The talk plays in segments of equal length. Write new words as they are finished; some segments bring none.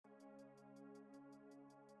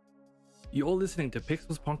You're listening to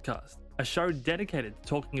Pixels Podcast, a show dedicated to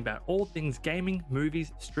talking about all things gaming,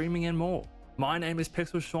 movies, streaming, and more. My name is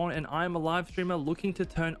Pixel Sean, and I am a live streamer looking to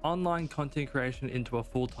turn online content creation into a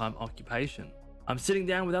full-time occupation. I'm sitting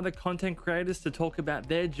down with other content creators to talk about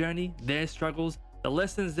their journey, their struggles, the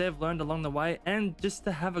lessons they've learned along the way, and just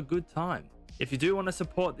to have a good time. If you do want to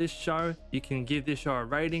support this show, you can give this show a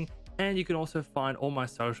rating, and you can also find all my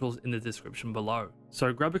socials in the description below.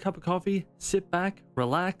 So grab a cup of coffee, sit back,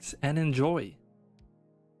 relax, and enjoy.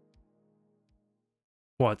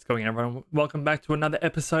 What's going on, everyone? Welcome back to another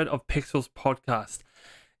episode of Pixels Podcast.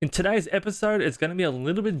 In today's episode, it's going to be a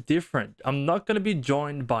little bit different. I'm not going to be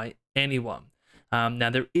joined by anyone. Now,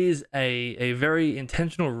 there is a very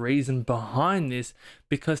intentional reason behind this,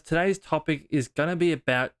 because today's topic is going to be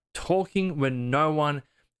about talking when no one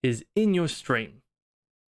is in your stream.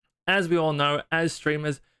 As we all know, as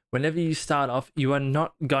streamers, whenever you start off, you are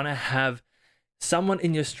not going to have someone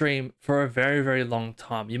in your stream for a very, very long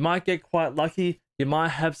time. You might get quite lucky. You might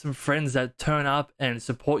have some friends that turn up and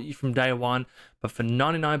support you from day one. But for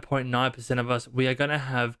 99.9% of us, we are going to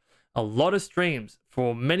have a lot of streams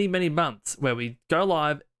for many, many months where we go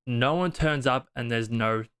live, no one turns up, and there's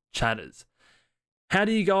no chatters. How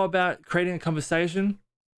do you go about creating a conversation?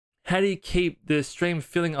 How do you keep the stream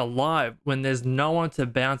feeling alive when there's no one to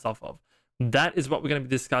bounce off of? That is what we're going to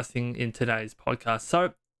be discussing in today's podcast.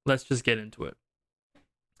 So let's just get into it.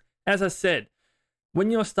 As I said,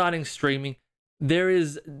 when you're starting streaming,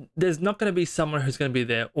 there's not going to be someone who's going to be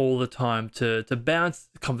there all the time to bounce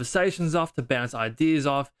conversations off, to bounce ideas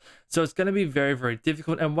off. So it's going to be very, very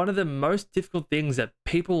difficult. And one of the most difficult things that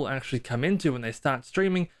people actually come into when they start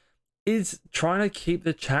streaming is trying to keep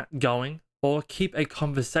the chat going or keep a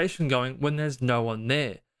conversation going when there's no one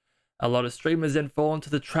there. A lot of streamers then fall into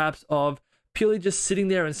the traps of purely just sitting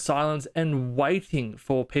there in silence and waiting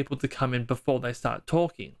for people to come in before they start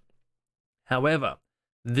talking. However,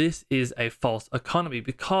 this is a false economy,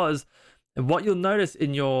 because what you'll notice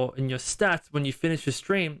in your stats when you finish your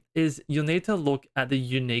stream is you'll need to look at the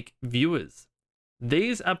unique viewers.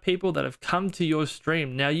 These are people that have come to your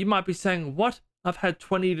stream. Now, you might be saying, what? I've had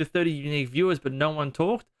 20 to 30 unique viewers, but no one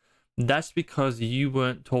talked. That's because you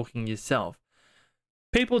weren't talking yourself.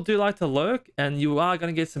 People do like to lurk, and you are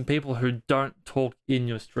going to get some people who don't talk in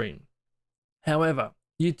your stream. However,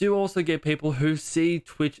 you do also get people who see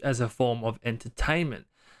Twitch as a form of entertainment.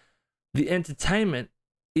 The entertainment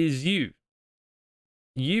is you.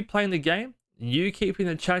 You playing the game, you keeping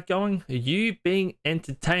the chat going, you being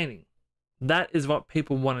entertaining. That is what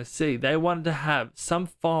people want to see. They want to have some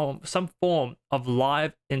form of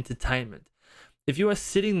live entertainment. If you are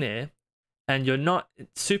sitting there and you're not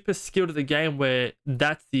super skilled at the game where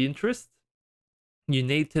that's the interest, you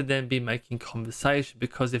need to then be making conversation,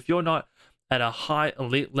 because if you're not at a high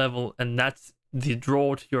elite level and that's the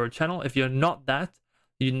draw to your channel, if you're not that,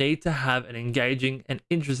 you need to have an engaging and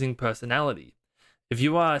interesting personality. If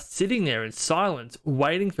you are sitting there in silence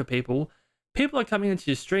waiting for people are coming into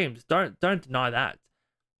your streams. Don't deny that.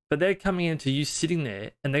 But they're coming into you sitting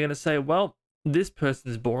there and they're going to say, well, this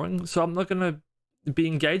person is boring, so I'm not going to be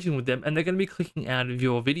engaging with them, and they're going to be clicking out of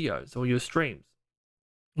your videos or your streams.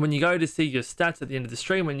 When you go to see your stats at the end of the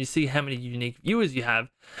stream, when you see how many unique viewers you have,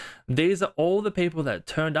 these are all the people that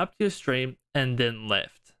turned up to your stream and then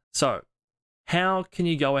left. So how can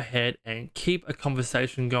you go ahead and keep a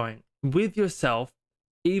conversation going with yourself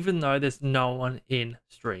even though there's no one in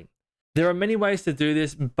stream? There are many ways to do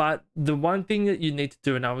this, but the one thing that you need to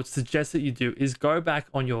do, and I would suggest that you do, is go back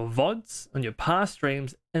on your VODs, on your past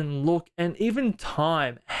streams, and look and even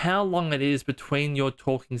time how long it is between your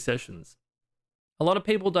talking sessions. A lot of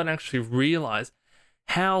people don't actually realize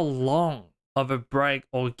how long of a break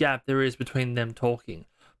or gap there is between them talking.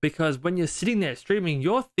 Because when you're sitting there streaming,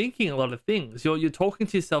 you're thinking a lot of things. You're talking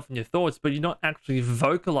to yourself in your thoughts, but you're not actually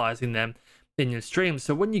vocalizing them in your stream.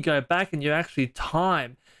 So when you go back and you actually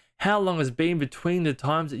time how long has been between the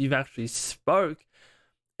times that you've actually spoke,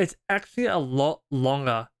 it's actually a lot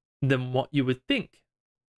longer than what you would think.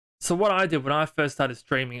 So what I did when I first started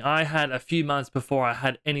streaming, I had a few months before I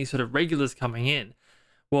had any sort of regulars coming in,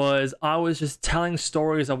 was I was just telling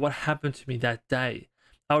stories of what happened to me that day.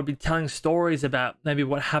 I would be telling stories about maybe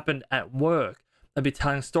what happened at work. I'd be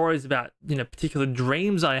telling stories about, particular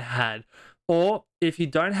dreams I had. Or if you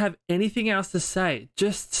don't have anything else to say,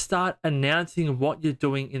 just start announcing what you're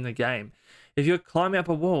doing in the game. If you're climbing up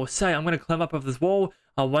a wall, say, I'm going to climb up of this wall.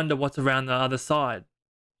 I wonder what's around the other side.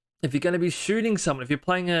 If you're going to be shooting someone, if you're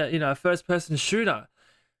playing a first-person shooter,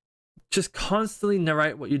 just constantly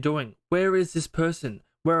narrate what you're doing. Where is this person?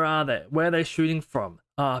 Where are they? Where are they shooting from?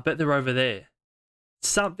 I bet they're over there.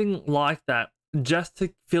 Something like that just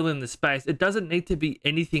to fill in the space. It doesn't need to be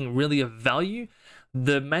anything really of value.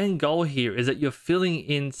 The main goal here is that you're filling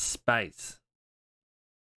in space.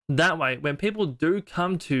 That way, when people do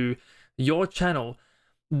come to your channel,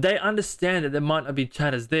 they understand that there might not be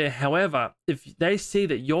chatters there. However, if they see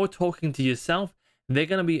that you're talking to yourself, they're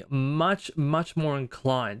going to be much, much more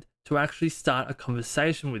inclined to actually start a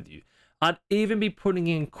conversation with you. I'd even be putting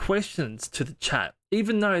in questions to the chat,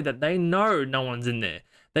 even though that they know no one's in there.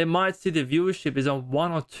 They might see the viewership is on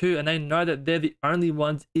 1 or 2 and they know that they're the only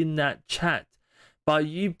ones in that chat. By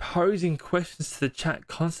you posing questions to the chat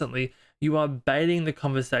constantly, you are baiting the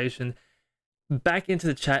conversation back into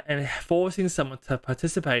the chat and forcing someone to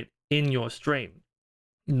participate in your stream.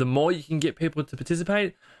 The more you can get people to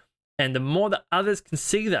participate, and the more that others can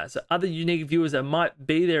see that, so other unique viewers that might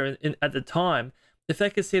be there at the time, if they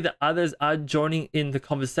can see that others are joining in the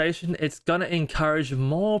conversation, it's going to encourage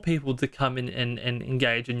more people to come in and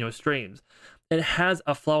engage in your streams. It has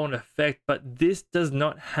a flow-on effect, but this does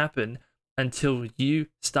not happen until you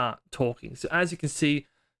start talking. So as you can see,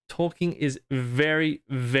 talking is very,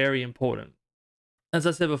 very important. As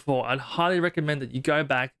I said before, I'd highly recommend that you go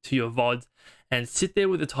back to your VODs and sit there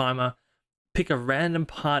with a timer, pick a random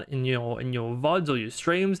part in your VODs or your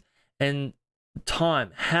streams, and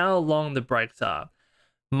time how long the breaks are.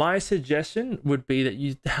 My suggestion would be that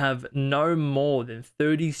you have no more than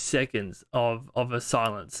 30 seconds of a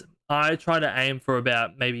silence. I try to aim for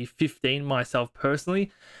about maybe 15 myself personally,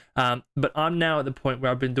 but I'm now at the point where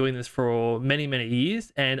I've been doing this for many, many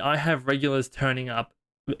years, and I have regulars turning up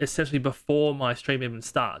essentially before my stream even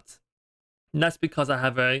starts. And that's because I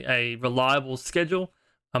have a reliable schedule.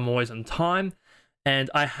 I'm always on time, and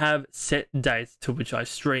I have set dates to which I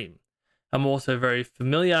stream. I'm also very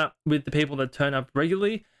familiar with the people that turn up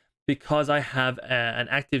regularly because I have an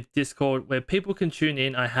active Discord where people can tune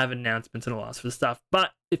in. I have announcements and all that sort of stuff.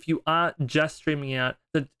 But if you are just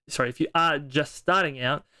if you are just starting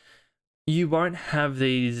out, you won't have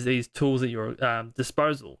these tools at your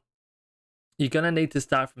disposal. You're going to need to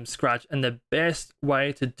start from scratch. And the best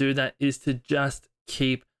way to do that is to just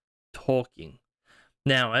keep talking.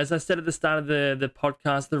 Now, as I said at the start of the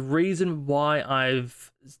podcast, the reason why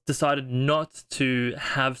I've decided not to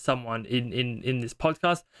have someone in this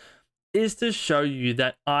podcast is to show you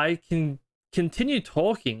that I can continue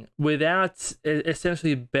talking without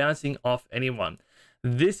essentially bouncing off anyone.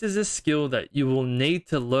 This is a skill that you will need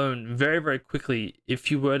to learn very, very quickly if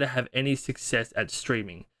you were to have any success at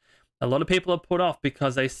streaming. A lot of people are put off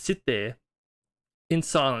because they sit there in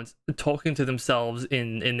silence, talking to themselves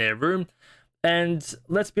in their room. And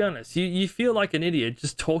let's be honest, you feel like an idiot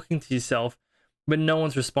just talking to yourself when no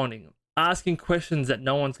one's responding, asking questions that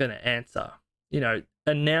no one's going to answer,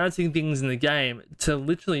 announcing things in the game to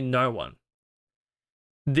literally no one.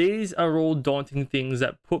 These are all daunting things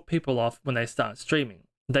that put people off when they start streaming.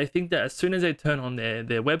 They think that as soon as they turn on their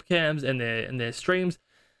webcams and their streams,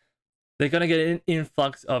 they're going to get an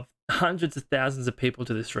influx of hundreds of thousands of people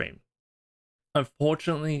to the stream.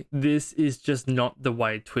 Unfortunately, this is just not the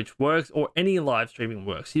way Twitch works or any live streaming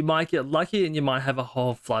works. You might get lucky and you might have a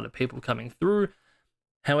whole flood of people coming through.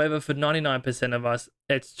 However, for 99% of us,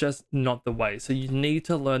 it's just not the way. So you need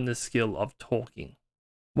to learn the skill of talking.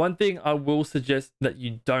 One thing I will suggest that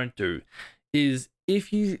you don't do is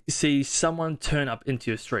if you see someone turn up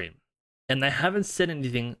into your stream and they haven't said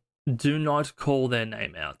anything, do not call their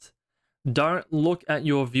name out. Don't look at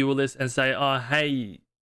your viewer list and say, oh, hey,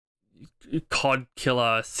 COD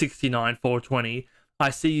Killer 69420, I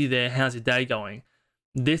see you there, how's your day going?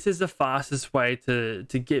 This is the fastest way to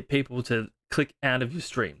get people to click out of your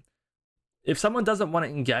stream. If someone doesn't want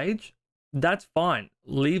to engage, that's fine.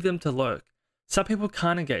 Leave them to lurk. Some people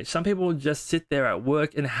can't engage. Some people will just sit there at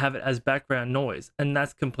work and have it as background noise, and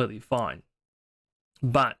that's completely fine.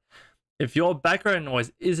 But if your background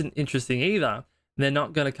noise isn't interesting either, they're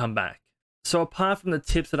not going to come back. So apart from the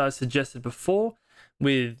tips that I suggested before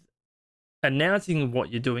with announcing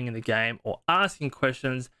what you're doing in the game or asking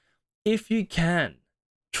questions, if you can,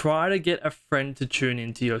 try to get a friend to tune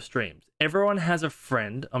into your streams. Everyone has a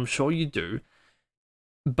friend, I'm sure you do,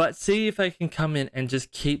 but see if they can come in and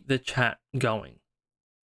just keep the chat going.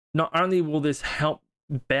 Not only will this help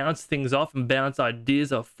bounce things off and bounce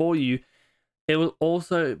ideas off for you, it will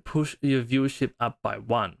also push your viewership up by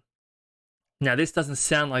 1. Now, this doesn't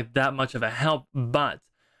sound like that much of a help, but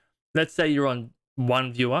let's say you're on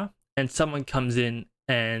 1 viewer and someone comes in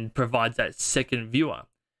and provides that second viewer.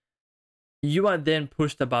 You are then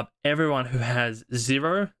pushed above everyone who has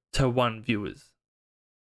 0 to 1 viewers.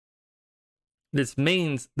 This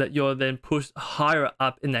means that you're then pushed higher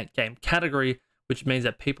up in that game category, which means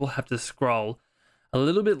that people have to scroll a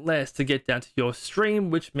little bit less to get down to your stream,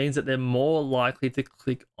 which means that they're more likely to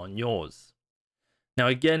click on yours. Now,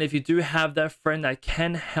 again, if you do have that friend that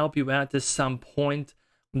can help you out to some point,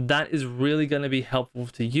 that is really going to be helpful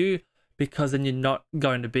to you, because then you're not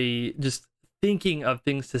going to be just thinking of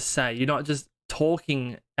things to say. You're not just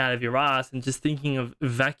talking out of your ass and just thinking of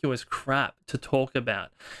vacuous crap to talk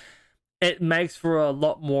about. It makes for a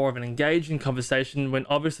lot more of an engaging conversation when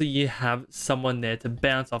obviously you have someone there to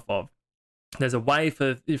bounce off of. There's a way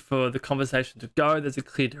for the conversation to go. There's a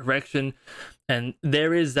clear direction, and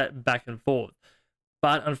there is that back and forth.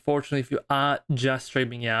 But unfortunately, if you are just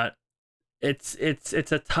streaming out, it's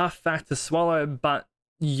a tough fact to swallow, but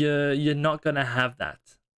you're not going to have that.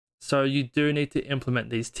 So you do need to implement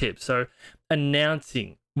these tips. So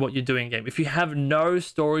announcing what you're doing in game. If you have no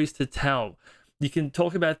stories to tell, you can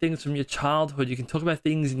talk about things from your childhood. You can talk about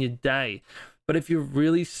things in your day. But if you're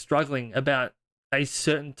really struggling about a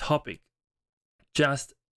certain topic,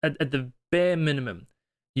 just at the bare minimum,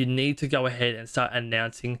 you need to go ahead and start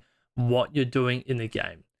announcing what you're doing in the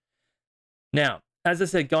game. Now, as I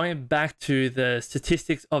said, going back to the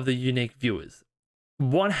statistics of the unique viewers,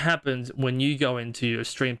 what happens when you go into your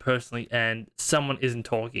stream personally and someone isn't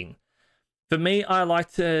talking? For me, I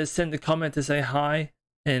like to send a comment to say hi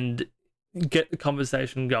and get the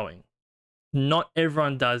conversation going. Not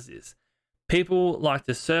everyone does this. People like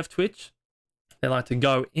to surf Twitch. They like to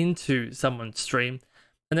go into someone's stream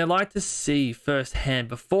and they like to see firsthand,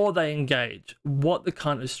 before they engage, what the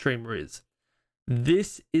kind of streamer is.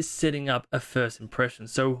 This is setting up a first impression.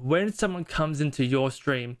 So when someone comes into your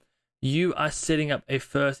stream, you are setting up a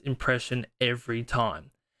first impression every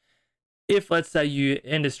time. If, let's say, you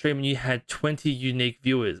end a stream and you had 20 unique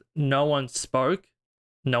viewers, no one spoke,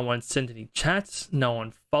 no one sent any chats, no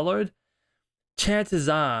one followed, chances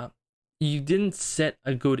are you didn't set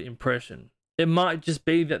a good impression. It might just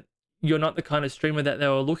be that you're not the kind of streamer that they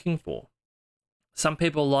were looking for. Some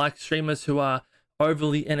people like streamers who are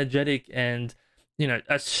overly energetic and,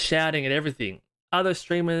 are shouting at everything. Other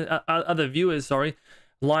viewers,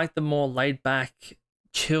 like the more laid back,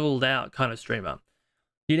 chilled out kind of streamer.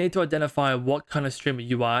 You need to identify what kind of streamer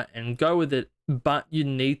you are and go with it, but you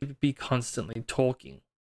need to be constantly talking.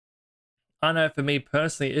 I know for me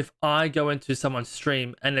personally, if I go into someone's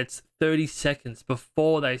stream and it's 30 seconds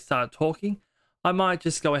before they start talking, I might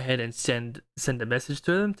just go ahead and send a message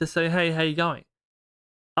to them to say, hey, how you going?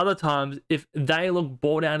 Other times, if they look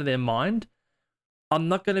bored out of their mind, I'm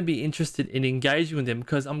not going to be interested in engaging with them,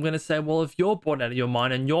 because I'm going to say, well, if you're bored out of your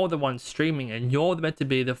mind and you're the one streaming and you're meant to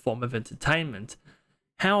be the form of entertainment,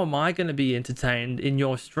 how am I going to be entertained in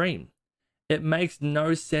your stream? It makes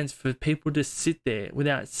no sense for people to sit there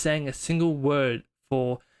without saying a single word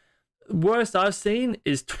for... Worst I've seen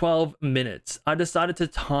is 12 minutes. I decided to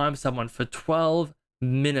time someone for 12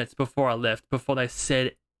 minutes before I left, before they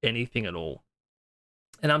said anything at all.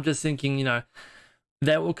 And I'm just thinking,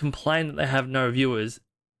 they will complain that they have no viewers,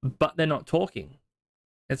 but they're not talking.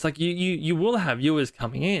 It's like you will have viewers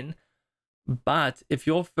coming in, but if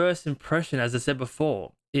your first impression, as I said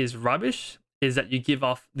before, is rubbish, is that you give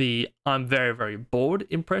off the I'm very, very bored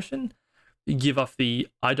impression, you give off the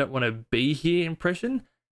I don't want to be here impression,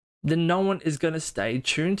 then no one is going to stay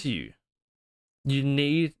tuned to you. You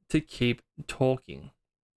need to keep talking.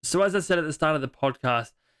 So as I said at the start of the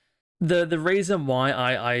podcast, the reason why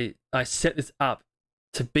I set this up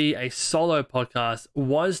to be a solo podcast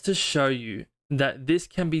was to show you that this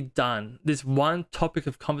can be done. This one topic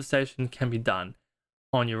of conversation can be done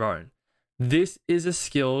on your own. This is a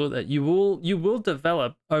skill that you will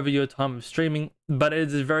develop over your time of streaming, but it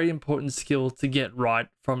is a very important skill to get right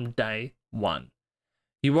from day one.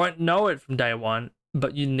 You won't know it from day one,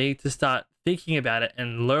 but you need to start thinking about it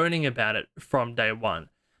and learning about it from day one.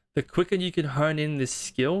 The quicker you can hone in this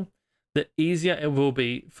skill, the easier it will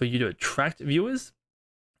be for you to attract viewers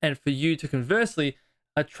and for you to conversely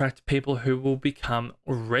attract people who will become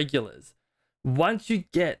regulars. Once you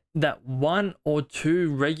get that 1 or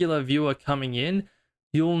 2 regular viewer coming in,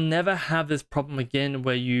 you'll never have this problem again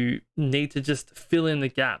where you need to just fill in the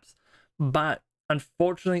gaps. But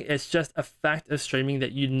unfortunately, it's just a fact of streaming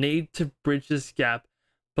that you need to bridge this gap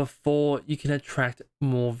before you can attract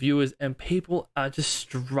more viewers, and people are just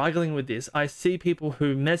struggling with this. I see people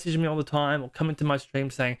who message me all the time or come into my stream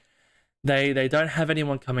saying they don't have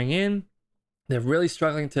anyone coming in. They're really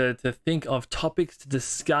struggling to think of topics to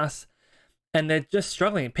discuss, and they're just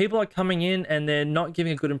struggling. People are coming in and they're not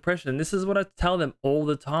giving a good impression. This is what I tell them all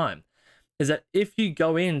the time, is that if you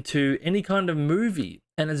go into any kind of movie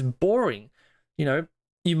and it's boring,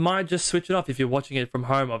 you might just switch it off if you're watching it from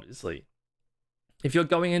home, obviously. If you're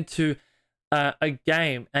going into a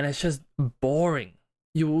game and it's just boring,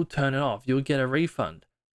 you will turn it off. You'll get a refund.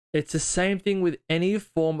 It's the same thing with any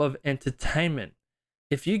form of entertainment.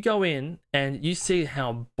 If you go in and you see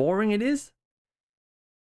how boring it is,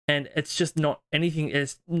 and it's just not anything,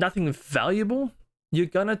 it's nothing valuable, you're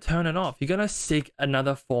going to turn it off. You're going to seek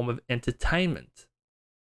another form of entertainment.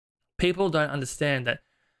 People don't understand that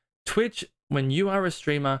Twitch, when you are a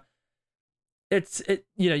streamer,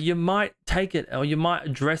 you might take it or you might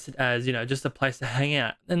address it as, just a place to hang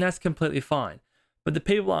out, and that's completely fine. But the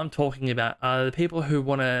people I'm talking about are the people who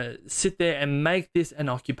want to sit there and make this an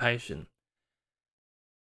occupation.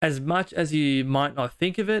 As much as you might not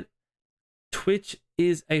think of it, Twitch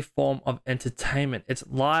is a form of entertainment. It's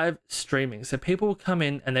live streaming. So people will come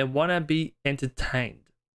in and they want to be entertained.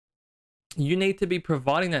 You need to be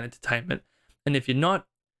providing that entertainment. And if you're not,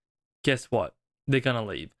 guess what? They're going to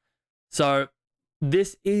leave. So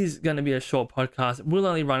this is going to be a short podcast. It will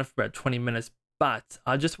only run for about 20 minutes, but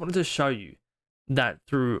I just wanted to show you that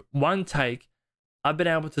through one take, I've been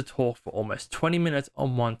able to talk for almost 20 minutes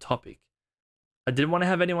on one topic. I didn't want to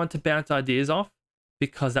have anyone to bounce ideas off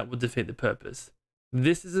because that would defeat the purpose.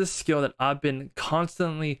 This is a skill that I've been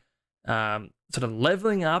constantly sort of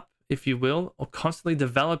leveling up, if you will, or constantly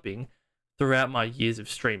developing throughout my years of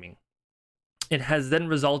streaming. It has then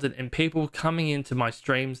resulted in people coming into my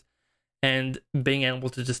streams and being able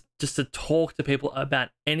to just to talk to people about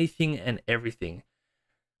anything and everything.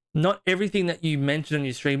 Not everything that you mention on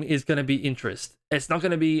your stream is going to be interest. It's not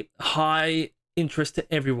going to be high interest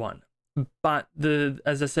to everyone. But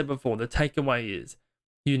as I said before, the takeaway is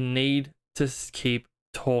you need to keep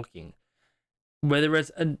talking. Whether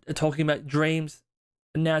it's talking about dreams,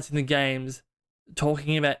 announcing the games,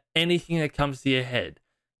 talking about anything that comes to your head,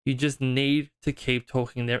 you just need to keep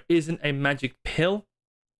talking. There isn't a magic pill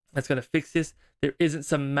that's going to fix this. There isn't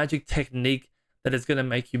some magic technique that is going to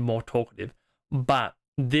make you more talkative. But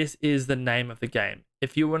this is the name of the game.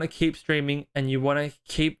 If you want to keep streaming and you want to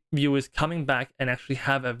keep viewers coming back and actually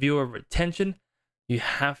have a viewer retention, you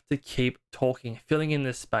have to keep talking, filling in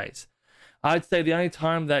this space. I'd say the only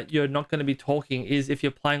time that you're not going to be talking is if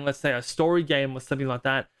you're playing, let's say, a story game or something like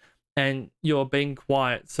that, and you're being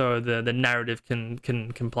quiet so the narrative can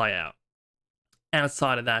play out.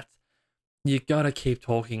 Outside of that, you gotta keep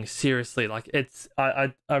talking. Seriously, like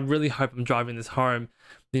I really hope I'm driving this home,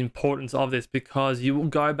 the importance of this, because you will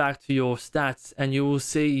go back to your stats and you will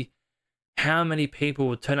see how many people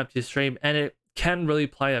will turn up to your stream, and it can really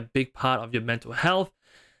play a big part of your mental health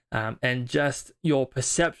and just your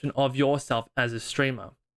perception of yourself as a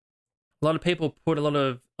streamer. A lot of people put a lot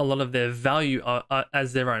of their value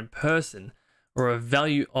as their own person, or a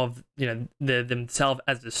value of themselves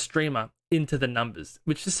as a streamer into the numbers,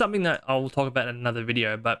 which is something that I will talk about in another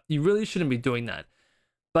video. But you really shouldn't be doing that.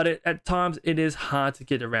 But at times it is hard to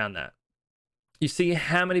get around that. You see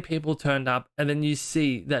how many people turned up, and then you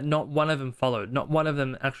see that not one of them followed, not one of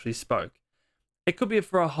them actually spoke. It could be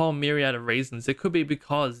for a whole myriad of reasons. It could be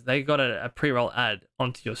because they got a pre-roll ad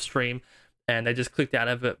onto your stream and they just clicked out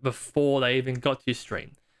of it before they even got to your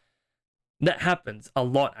stream. That happens a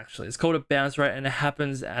lot, actually. It's called a bounce rate, and it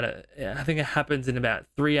happens I think it happens in about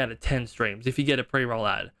 3 out of 10 streams. If you get a pre-roll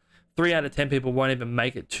ad, 3 out of 10 people won't even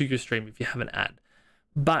make it to your stream if you have an ad.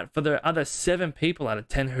 But for the other 7 people out of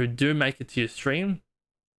 10 who do make it to your stream,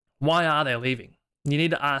 why are they leaving? You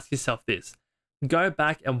need to ask yourself this. Go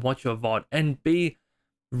back and watch your VOD and be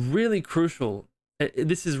really crucial.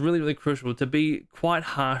 This is really, really crucial to be quite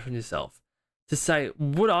harsh on yourself. To say,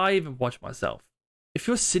 would I even watch myself? If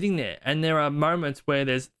you're sitting there and there are moments where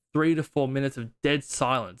there's 3 to 4 minutes of dead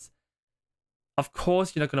silence, of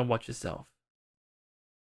course you're not going to watch yourself.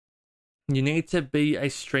 You need to be a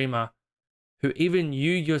streamer who even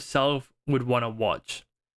you yourself would want to watch.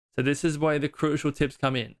 So this is where the crucial tips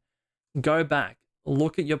come in. Go back,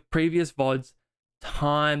 look at your previous VODs,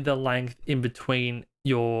 time the length in between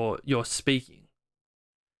your speaking.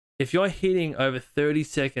 If you're hitting over 30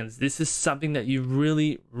 seconds, this is something that you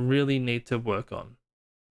really, really need to work on.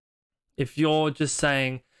 If you're just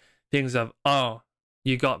saying things of, oh,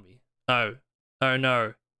 you got me. Oh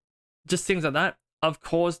no. Just things like that. Of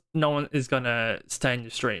course, no one is going to stay in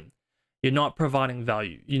your stream. You're not providing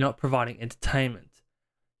value. You're not providing entertainment.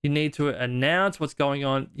 You need to announce what's going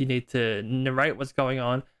on. You need to narrate what's going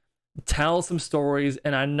on. Tell some stories.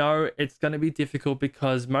 And I know it's going to be difficult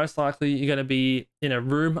because most likely you're going to be in a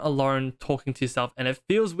room alone talking to yourself. And it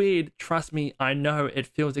feels weird. Trust me, I know it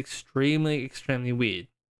feels extremely, extremely weird.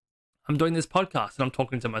 I'm doing this podcast and I'm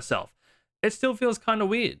talking to myself. It still feels kind of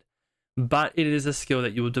weird. But it is a skill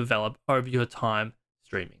that you will develop over your time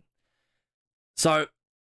streaming. So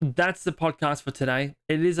that's the podcast for today.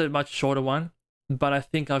 It is a much shorter one, but I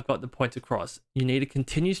think I've got the point across. You need to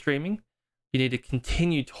continue streaming. You need to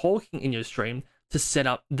continue talking in your stream to set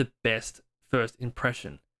up the best first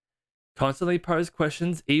impression. Constantly pose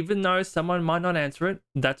questions, even though someone might not answer it.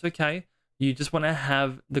 That's okay. You just want to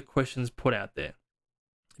have the questions put out there.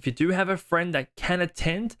 If you do have a friend that can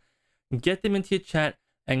attend, get them into your chat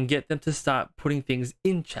and get them to start putting things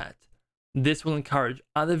in chat. This will encourage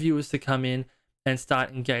other viewers to come in and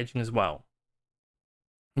start engaging as well.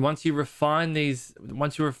 Once you refine these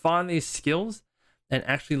skills and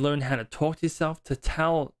actually learn how to talk to yourself, to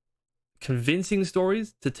tell convincing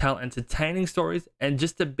stories, to tell entertaining stories, and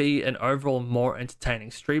just to be an overall more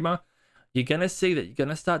entertaining streamer, you're going to see that you're going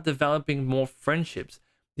to start developing more friendships.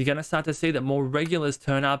 You're going to start to see that more regulars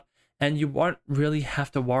turn up and you won't really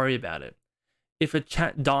have to worry about it. If a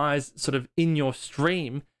chat dies sort of in your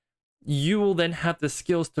stream, you will then have the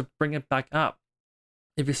skills to bring it back up.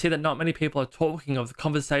 If you see that not many people are talking or the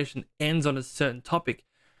conversation ends on a certain topic,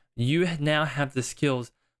 you now have the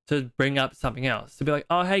skills to bring up something else. To be like,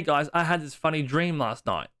 oh, hey guys, I had this funny dream last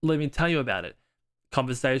night. Let me tell you about it.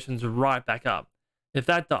 Conversations right back up. If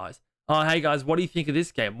that dies, oh, hey guys, what do you think of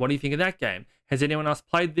this game? What do you think of that game? Has anyone else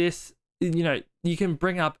played this? You know, you can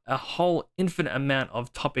bring up a whole infinite amount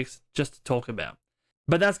of topics just to talk about.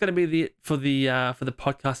 But that's going to be for the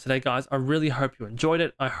podcast today, guys. I really hope you enjoyed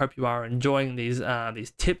it. I hope you are enjoying these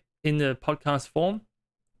tips in the podcast form.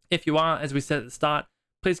 If you are, as we said at the start,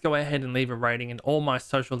 please go ahead and leave a rating, and all my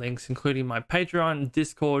social links, including my Patreon,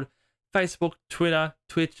 Discord, Facebook, Twitter,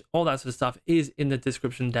 Twitch, all that sort of stuff is in the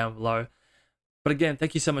description down below. But again,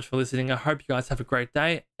 thank you so much for listening. I hope you guys have a great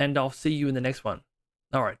day, and I'll see you in the next one.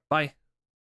 All right, bye.